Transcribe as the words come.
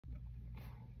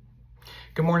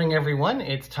Good morning, everyone.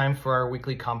 It's time for our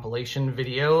weekly compilation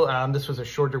video. This was a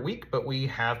shorter week, but we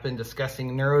have been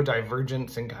discussing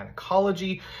neurodivergence in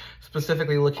gynecology,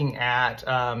 specifically looking at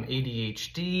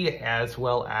ADHD as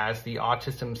well as the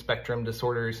autism spectrum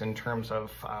disorders in terms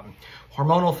of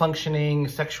hormonal functioning,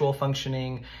 sexual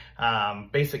functioning,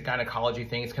 basic gynecology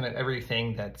things, kind of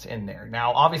everything that's in there.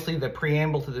 Now, obviously, the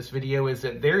preamble to this video is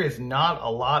that there is not a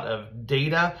lot of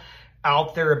data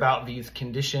out there about these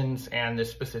conditions and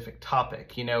this specific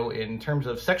topic. You know, in terms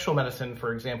of sexual medicine,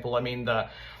 for example, I mean, the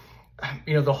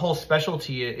whole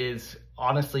specialty is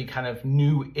honestly kind of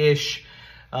new-ish.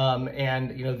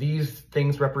 And, these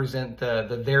things represent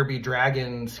the there be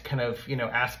dragons kind of,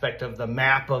 aspect of the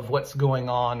map of what's going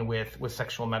on with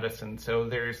sexual medicine. So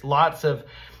there's lots of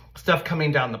stuff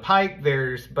coming down the pike,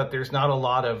 but there's not a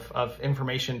lot of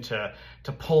information to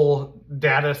pull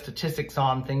data, statistics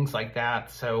on, things like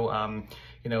that. So,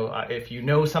 if you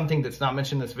know something that's not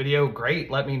mentioned in this video,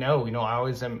 great, let me know. I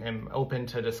always am open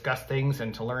to discuss things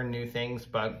and to learn new things,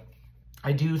 but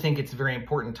I do think it's a very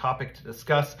important topic to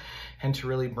discuss and to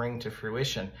really bring to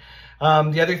fruition.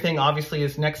 The other thing, obviously,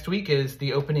 is next week is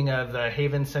the opening of the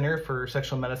Haven Center for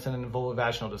Sexual Medicine and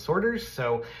Vulvovaginal Disorders.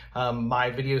 So my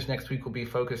videos next week will be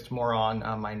focused more on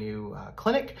my new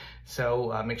clinic.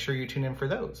 So make sure you tune in for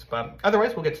those. But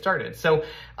otherwise, we'll get started. So,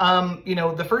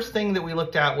 the first thing that we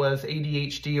looked at was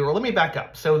ADHD, or let me back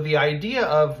up. So the idea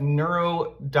of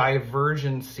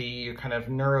neurodivergency, kind of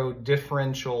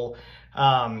neurodifferential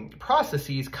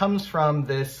processes, comes from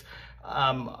this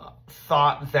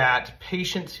thought that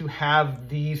patients who have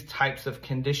these types of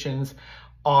conditions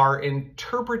are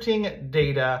interpreting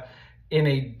data in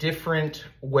a different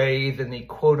way than the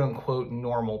quote-unquote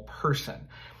normal person.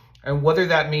 And whether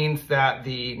that means that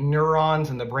the neurons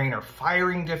in the brain are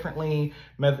firing differently,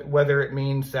 whether it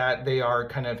means that they are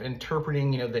kind of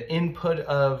interpreting, the input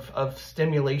of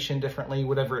stimulation differently,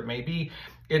 whatever it may be,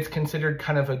 it's considered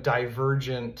kind of a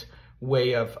divergent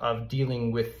way of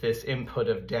dealing with this input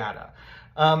of data.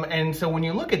 And so when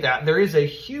you look at that, there is a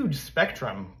huge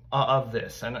spectrum of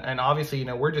this. And obviously,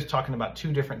 we're just talking about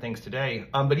two different things today.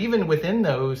 But even within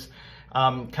those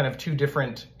kind of two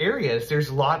different areas,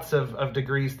 there's lots of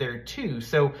degrees there too.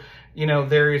 So,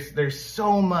 there's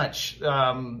so much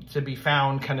to be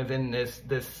found kind of in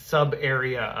this sub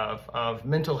area of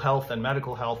mental health and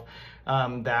medical health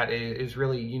that is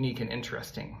really unique and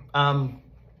interesting.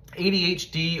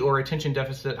 ADHD, or attention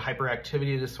deficit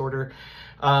hyperactivity disorder,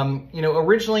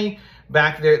 originally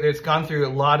back there, it's gone through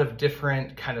a lot of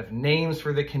different kind of names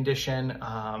for the condition.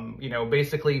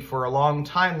 Basically for a long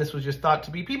time, this was just thought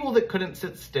to be people that couldn't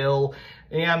sit still.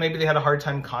 Yeah, maybe they had a hard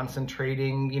time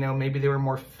concentrating, maybe they were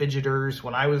more fidgeters.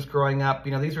 When I was growing up,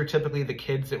 these were typically the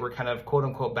kids that were kind of quote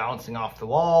unquote bouncing off the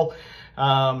wall.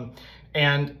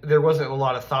 And there wasn't a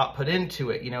lot of thought put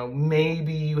into it.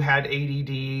 Maybe you had ADD,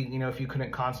 if you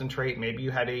couldn't concentrate. Maybe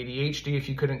you had ADHD if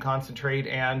you couldn't concentrate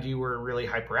and you were really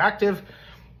hyperactive,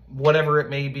 whatever it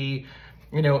may be.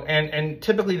 And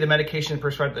typically the medication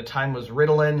prescribed at the time was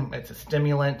Ritalin. It's a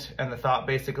stimulant. And the thought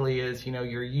basically is,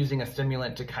 you're using a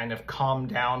stimulant to kind of calm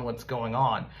down what's going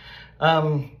on.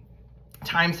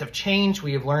 Times have changed.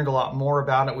 We have learned a lot more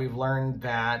about it. We've learned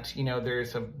that,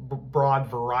 there's a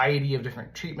broad variety of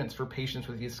different treatments for patients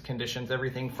with these conditions,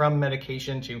 everything from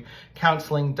medication to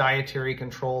counseling, dietary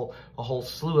control, a whole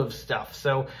slew of stuff.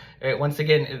 So once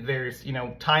again, there's,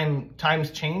 times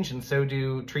change, and so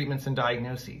do treatments and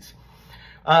diagnoses.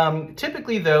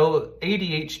 Typically, though,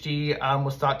 ADHD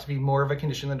was thought to be more of a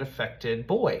condition that affected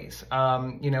boys,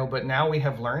 but now we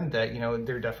have learned that,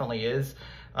 there definitely is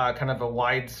kind of a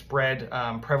widespread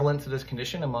prevalence of this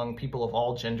condition among people of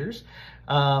all genders.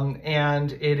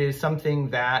 And it is something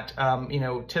that,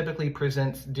 typically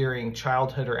presents during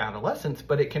childhood or adolescence,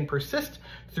 but it can persist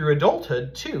through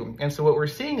adulthood too. And so what we're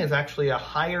seeing is actually a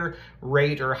higher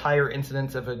rate or higher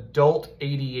incidence of adult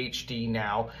ADHD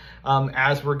now,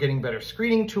 as we're getting better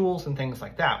screening tools and things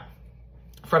like that.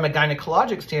 From a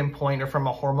gynecologic standpoint, or from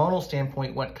a hormonal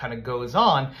standpoint, what kind of goes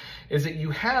on is that you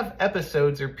have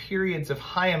episodes or periods of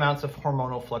high amounts of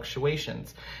hormonal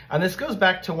fluctuations. And this goes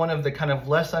back to one of the kind of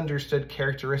less understood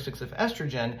characteristics of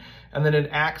estrogen, and that it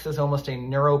acts as almost a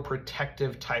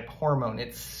neuroprotective type hormone.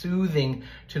 It's soothing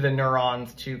to the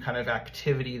neurons to kind of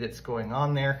activity that's going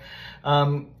on there.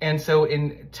 And so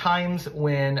in times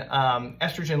when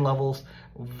estrogen levels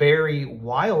vary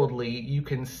wildly, you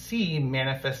can see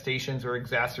manifestations or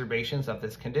exacerbations of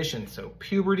this condition. So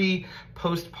puberty,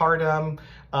 postpartum,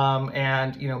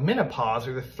 and menopause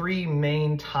are the three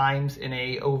main times in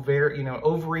a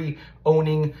ovary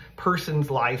owning person's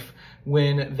life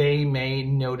when they may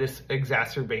notice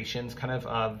exacerbations kind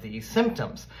of these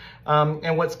symptoms.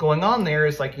 And what's going on there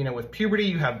is, like, with puberty,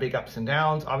 you have big ups and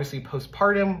downs. Obviously,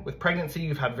 postpartum, with pregnancy,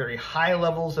 you've had very high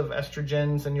levels of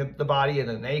estrogens in the body, and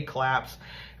then they collapse.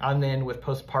 And then with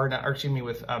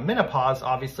with menopause,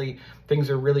 obviously, things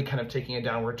are really kind of taking a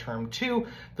downward turn too.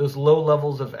 Those low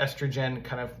levels of estrogen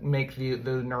kind of make the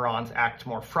neurons act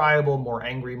more friable, more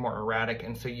angry, more erratic.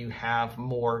 And so you have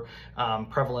more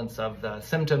prevalence of the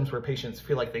symptoms where patients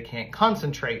feel like they can't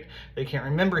concentrate, they can't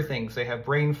remember things, they have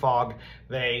brain fog,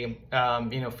 they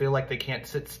feel like they can't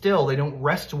sit still, they don't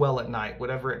rest well at night,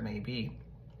 whatever it may be.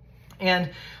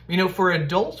 And, for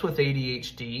adults with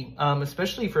ADHD,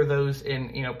 especially for those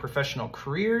in, professional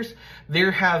careers,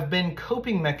 there have been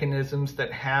coping mechanisms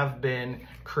that have been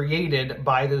created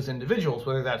by those individuals,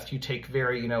 whether that's you take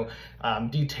very,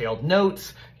 detailed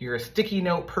notes, you're a sticky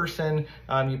note person,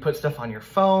 you put stuff on your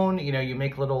phone, you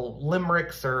make little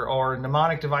limericks or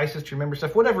mnemonic devices to remember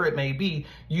stuff, whatever it may be,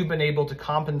 you've been able to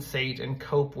compensate and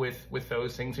cope with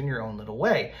those things in your own little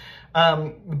way.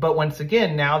 But once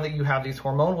again, now that you have these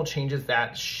hormonal changes,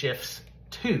 that shifts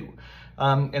too.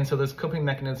 And so those coping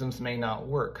mechanisms may not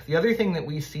work. The other thing that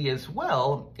we see as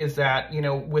well is that,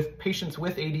 with patients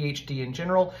with ADHD in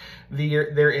general,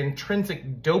 their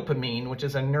intrinsic dopamine, which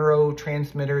is a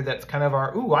neurotransmitter that's kind of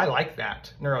our, ooh, I like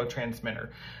that neurotransmitter,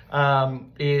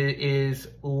 is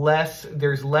less,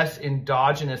 there's less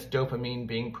endogenous dopamine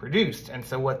being produced. And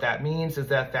so what that means is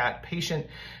that patient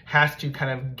has to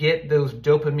kind of get those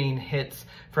dopamine hits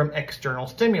from external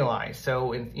stimuli.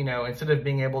 So, instead of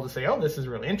being able to say, oh, this is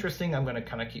really interesting, I'm going to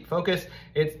kind of keep focused,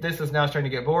 this is now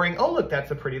starting to get boring. Oh, look,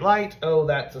 that's a pretty light. Oh,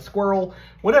 that's a squirrel,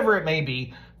 whatever it may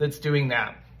be that's doing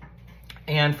that.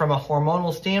 And from a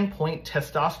hormonal standpoint,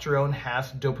 testosterone has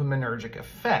dopaminergic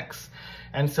effects.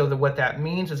 And so what that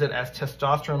means is that as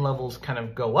testosterone levels kind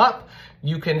of go up,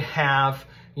 you can have,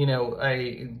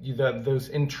 those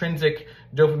intrinsic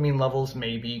dopamine levels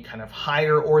may be kind of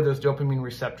higher, or those dopamine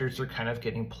receptors are kind of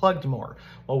getting plugged more.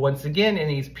 Well, once again, in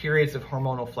these periods of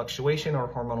hormonal fluctuation or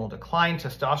hormonal decline,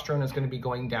 testosterone is going to be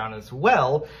going down as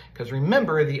well, because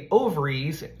remember, the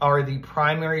ovaries are the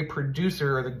primary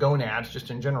producer, or the gonads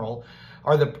just in general,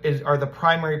 are the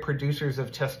primary producers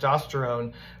of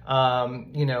testosterone,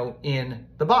 in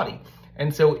the body.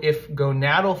 And so if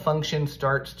gonadal function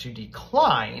starts to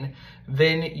decline,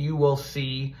 then you will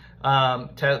see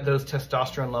those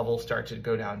testosterone levels start to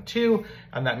go down too.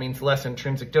 And that means less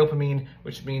intrinsic dopamine,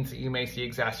 which means that you may see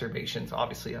exacerbations,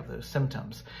 obviously, of those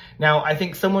symptoms. Now, I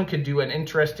think someone could do an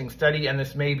interesting study, and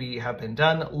this may have been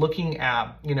done, looking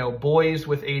at, boys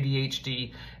with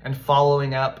ADHD and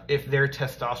following up if their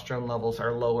testosterone levels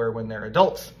are lower when they're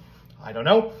adults. I don't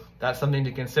know. That's something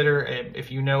to consider.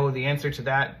 If you know the answer to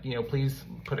that, please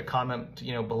put a comment,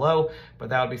 below, but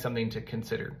that would be something to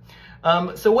consider.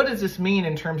 So what does this mean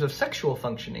in terms of sexual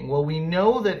functioning? Well, we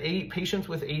know that patients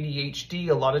with ADHD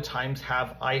a lot of times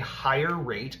have a higher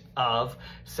rate of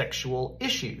sexual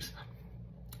issues.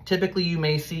 Typically, you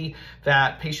may see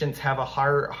that patients have a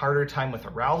harder time with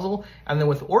arousal and then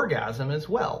with orgasm as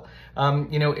well.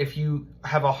 If you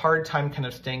have a hard time kind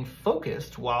of staying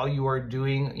focused while you are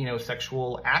doing,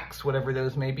 sexual acts, whatever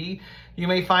those may be, you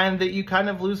may find that you kind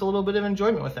of lose a little bit of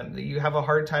enjoyment with them, that you have a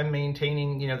hard time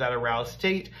maintaining, that aroused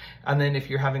state. And then if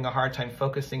you're having a hard time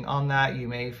focusing on that, you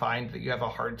may find that you have a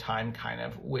hard time kind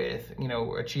of with,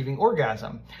 achieving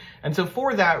orgasm. And so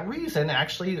for that reason,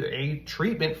 actually, a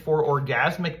treatment for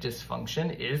orgasmic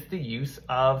dysfunction is the use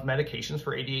of medications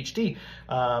for ADHD.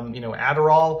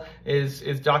 Adderall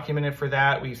is documented for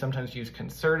that. We sometimes use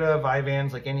Concerta,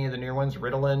 Vyvanse, like any of the newer ones,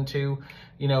 Ritalin too.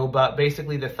 But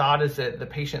basically the thought is that the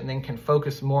patient then can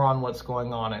focus more on what's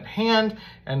going on at hand.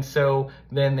 And so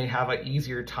then they have an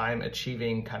easier time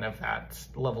achieving kind of that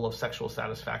level of sexual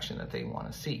satisfaction that they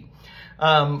want to see.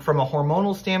 From a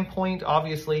hormonal standpoint,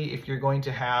 obviously, if you're going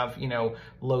to have,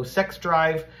 low sex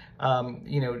drive,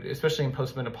 especially in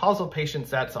postmenopausal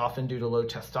patients, that's often due to low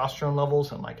testosterone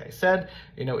levels. And like I said,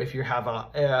 if you have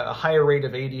a higher rate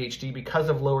of ADHD because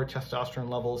of lower testosterone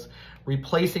levels,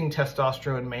 replacing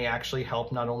testosterone may actually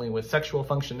help not only with sexual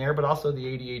function there, but also the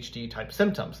ADHD type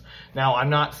symptoms. Now,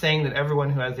 I'm not saying that everyone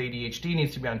who has ADHD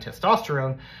needs to be on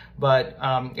testosterone, but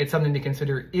it's something to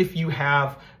consider if you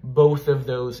have both of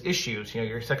those issues.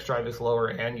 Your sex drive is lower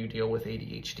and you deal with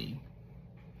ADHD.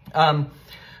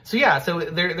 So yeah, so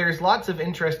there's lots of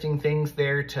interesting things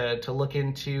there to look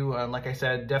into. Like I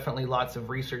said, definitely lots of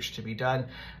research to be done.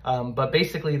 But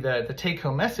basically the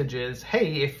take-home message is,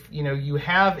 hey, if you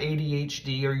have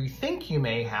ADHD or you think you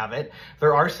may have it,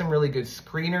 there are some really good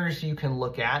screeners you can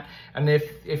look at. And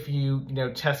if you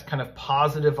test kind of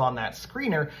positive on that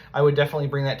screener, I would definitely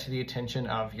bring that to the attention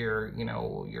of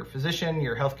your physician,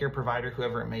 your healthcare provider,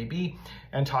 whoever it may be,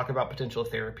 and talk about potential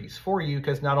therapies for you,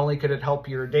 because not only could it help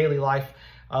your daily life,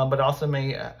 but also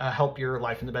may help your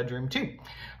life in the bedroom too.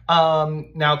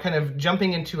 Now, kind of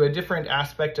jumping into a different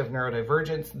aspect of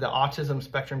neurodivergence, the autism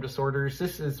spectrum disorders.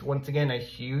 This is, once again, a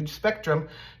huge spectrum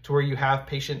to where you have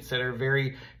patients that are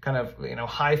very kind of,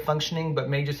 high functioning, but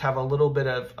may just have a little bit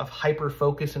of hyper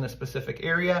focus in a specific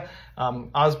area.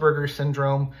 Asperger's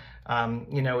syndrome,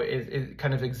 it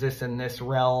kind of exists in this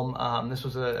realm. This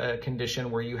was a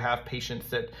condition where you have patients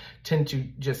that tend to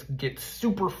just get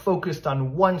super focused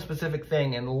on one specific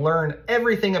thing and learn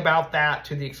everything about that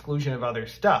to the exclusion of other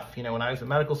stuff. When I was in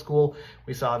medical school,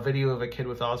 we saw a video of a kid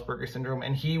with Asperger's syndrome,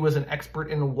 and he was an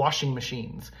expert in washing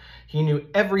machines. He knew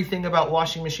everything about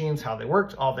washing machines, how they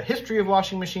worked, all the history of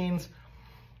washing machines.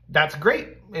 That's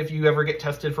great if you ever get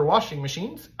tested for washing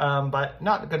machines, but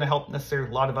not going to help necessarily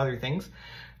a lot of other things.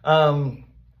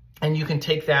 And you can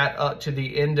take that to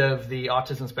the end of the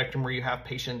autism spectrum where you have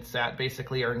patients that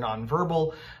basically are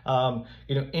nonverbal.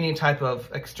 Any type of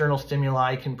external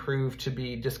stimuli can prove to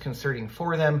be disconcerting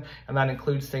for them. And that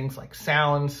includes things like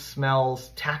sounds,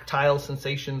 smells, tactile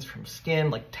sensations from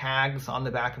skin, like tags on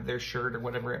the back of their shirt or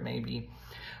whatever it may be.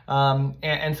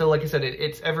 And so, like I said,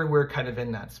 it's everywhere kind of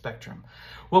in that spectrum.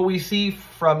 What we see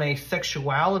from a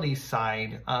sexuality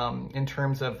side in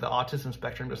terms of the autism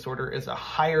spectrum disorder is a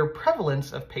higher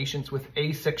prevalence of patients with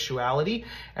asexuality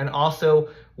and also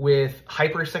with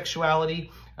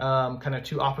hypersexuality, kind of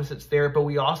two opposites there. But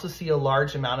we also see a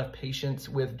large amount of patients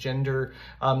with gender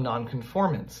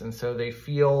nonconformance. And so they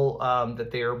feel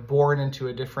that they are born into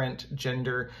a different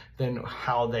gender than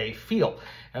how they feel.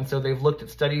 And so they've looked at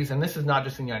studies, and this is not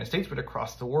just in the United States, but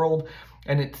across the world.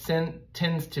 And it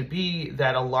tends to be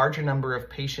that a larger number of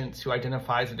patients who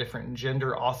identify as a different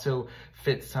gender also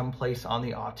fit someplace on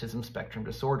the autism spectrum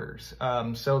disorders.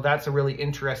 So that's a really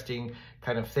interesting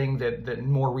kind of thing that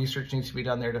more research needs to be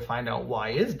done there to find out why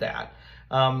is that.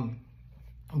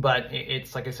 But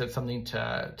it's, like I said, something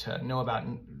to know about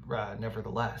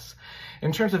nevertheless.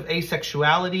 In terms of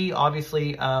asexuality,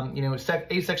 obviously,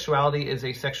 asexuality is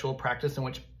a sexual practice in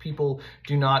which people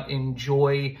do not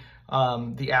enjoy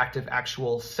the act of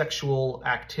actual sexual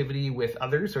activity with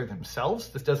others or themselves.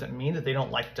 This doesn't mean that they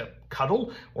don't like to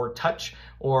cuddle or touch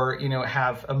or,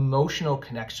 have emotional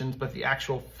connections, but the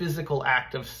actual physical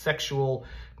act of sexual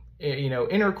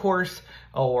intercourse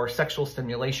or sexual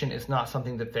stimulation is not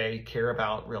something that they care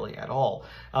about really at all.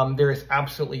 There is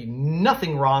absolutely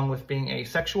nothing wrong with being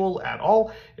asexual at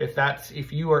all.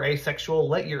 If you are asexual,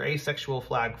 let your asexual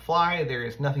flag fly. There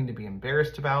is nothing to be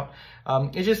embarrassed about.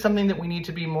 It's just something that we need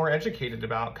to be more educated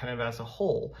about kind of as a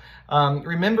whole.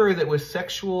 Remember that with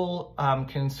sexual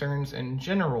concerns in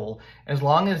general, as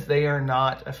long as they are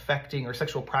not affecting, or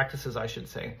sexual practices, I should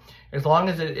say, as long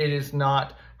as it is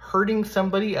not hurting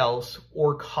somebody else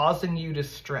or causing you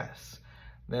distress,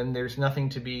 then there's nothing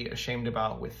to be ashamed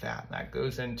about with that. That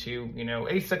goes into,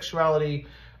 asexuality,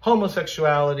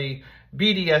 homosexuality,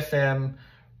 BDSM,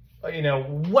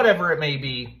 whatever it may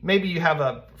be. Maybe you have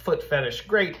a foot fetish.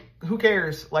 Great. Who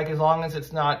cares? Like, as long as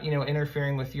it's not,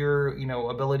 interfering with your,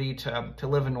 ability to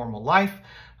live a normal life,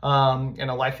 and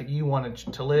a life that you wanted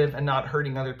to live and not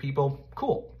hurting other people.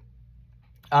 Cool.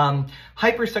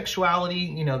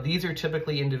 Hypersexuality, these are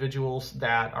typically individuals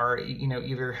that are,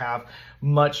 either have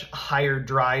much higher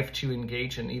drive to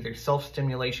engage in either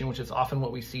self-stimulation, which is often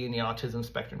what we see in the autism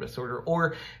spectrum disorder,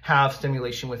 or have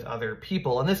stimulation with other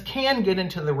people. And this can get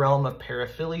into the realm of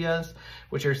paraphilias,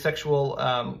 which are sexual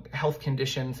health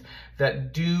conditions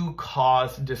that do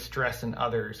cause distress in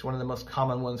others. One of the most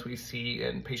common ones we see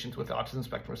in patients with autism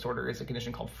spectrum disorder is a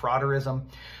condition called frauderism.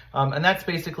 And that's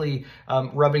basically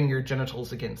rubbing your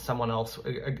genitals against someone else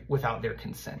without their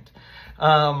consent.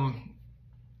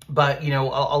 But,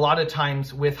 a lot of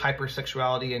times with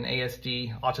hypersexuality and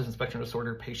ASD, autism spectrum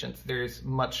disorder patients,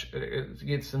 it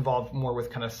gets involved more with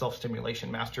kind of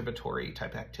self-stimulation, masturbatory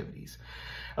type activities.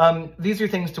 These are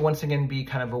things to once again be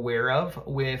kind of aware of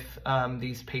with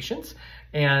these patients,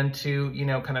 and to,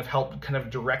 kind of help kind of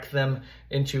direct them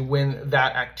into when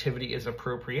that activity is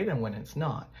appropriate and when it's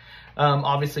not.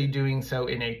 Obviously doing so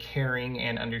in a caring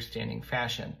and understanding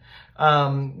fashion.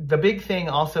 The big thing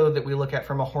also that we look at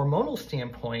from a hormonal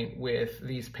standpoint with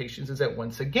these patients is that,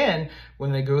 once again,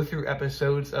 when they go through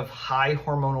episodes of high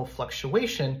hormonal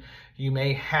fluctuation, you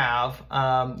may have,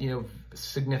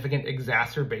 significant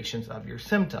exacerbations of your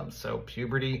symptoms. So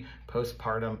puberty,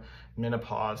 postpartum,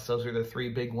 menopause, those are the three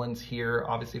big ones here,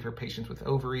 obviously for patients with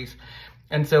ovaries.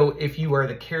 And so if you are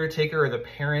the caretaker or the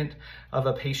parent of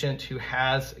a patient who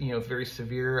has, very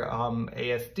severe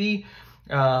ASD,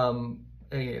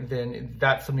 then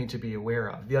that's something to be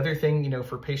aware of. The other thing,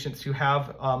 for patients who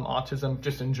have autism,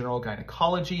 just in general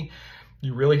gynecology,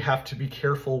 you really have to be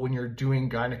careful when you're doing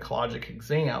gynecologic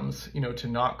exams, to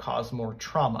not cause more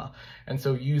trauma. And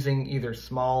so using either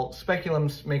small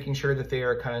speculums, making sure that they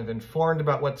are kind of informed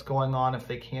about what's going on if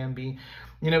they can be.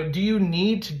 Do you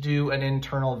need to do an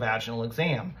internal vaginal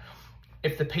exam?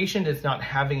 If the patient is not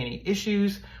having any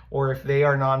issues, or if they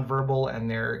are nonverbal and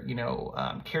their,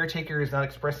 caretaker is not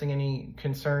expressing any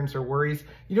concerns or worries,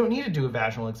 you don't need to do a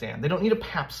vaginal exam. They don't need a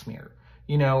pap smear,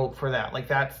 for that. Like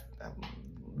that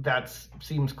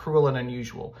seems cruel and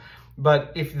unusual.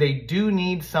 But if they do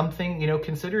need something,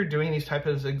 consider doing these types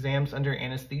of exams under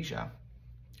anesthesia,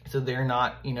 so they're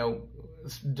not,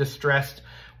 distressed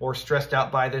or stressed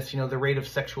out by this. The rate of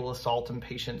sexual assault in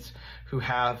patients who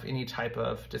have any type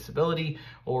of disability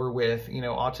or with,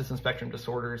 autism spectrum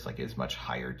disorders is much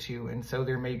higher too. And so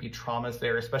there may be traumas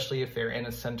there, especially if they're in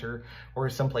a center or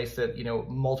someplace that,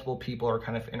 multiple people are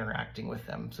kind of interacting with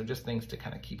them. So just things to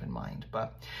kind of keep in mind.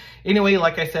 But anyway,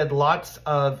 like I said, lots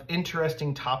of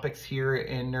interesting topics here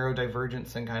in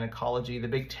neurodivergence and gynecology. The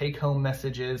big take-home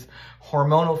message is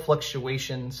hormonal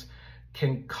fluctuations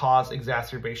can cause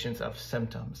exacerbations of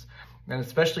symptoms. And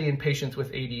especially in patients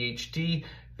with ADHD,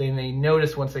 they may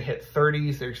notice once they hit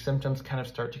 30s, their symptoms kind of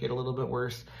start to get a little bit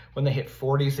worse. When they hit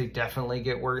 40s, they definitely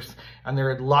get worse. And there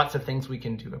are lots of things we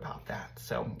can do about that.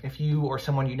 So if you or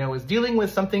someone you know is dealing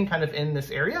with something kind of in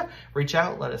this area, reach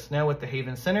out, let us know at the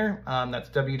Haven Center. That's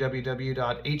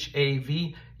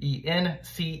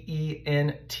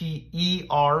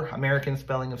www.havencenter, American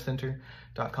spelling of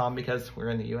center.com, because we're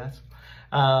in the US.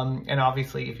 And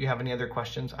obviously, if you have any other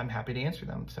questions, I'm happy to answer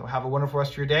them. So have a wonderful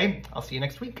rest of your day. I'll see you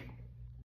next week.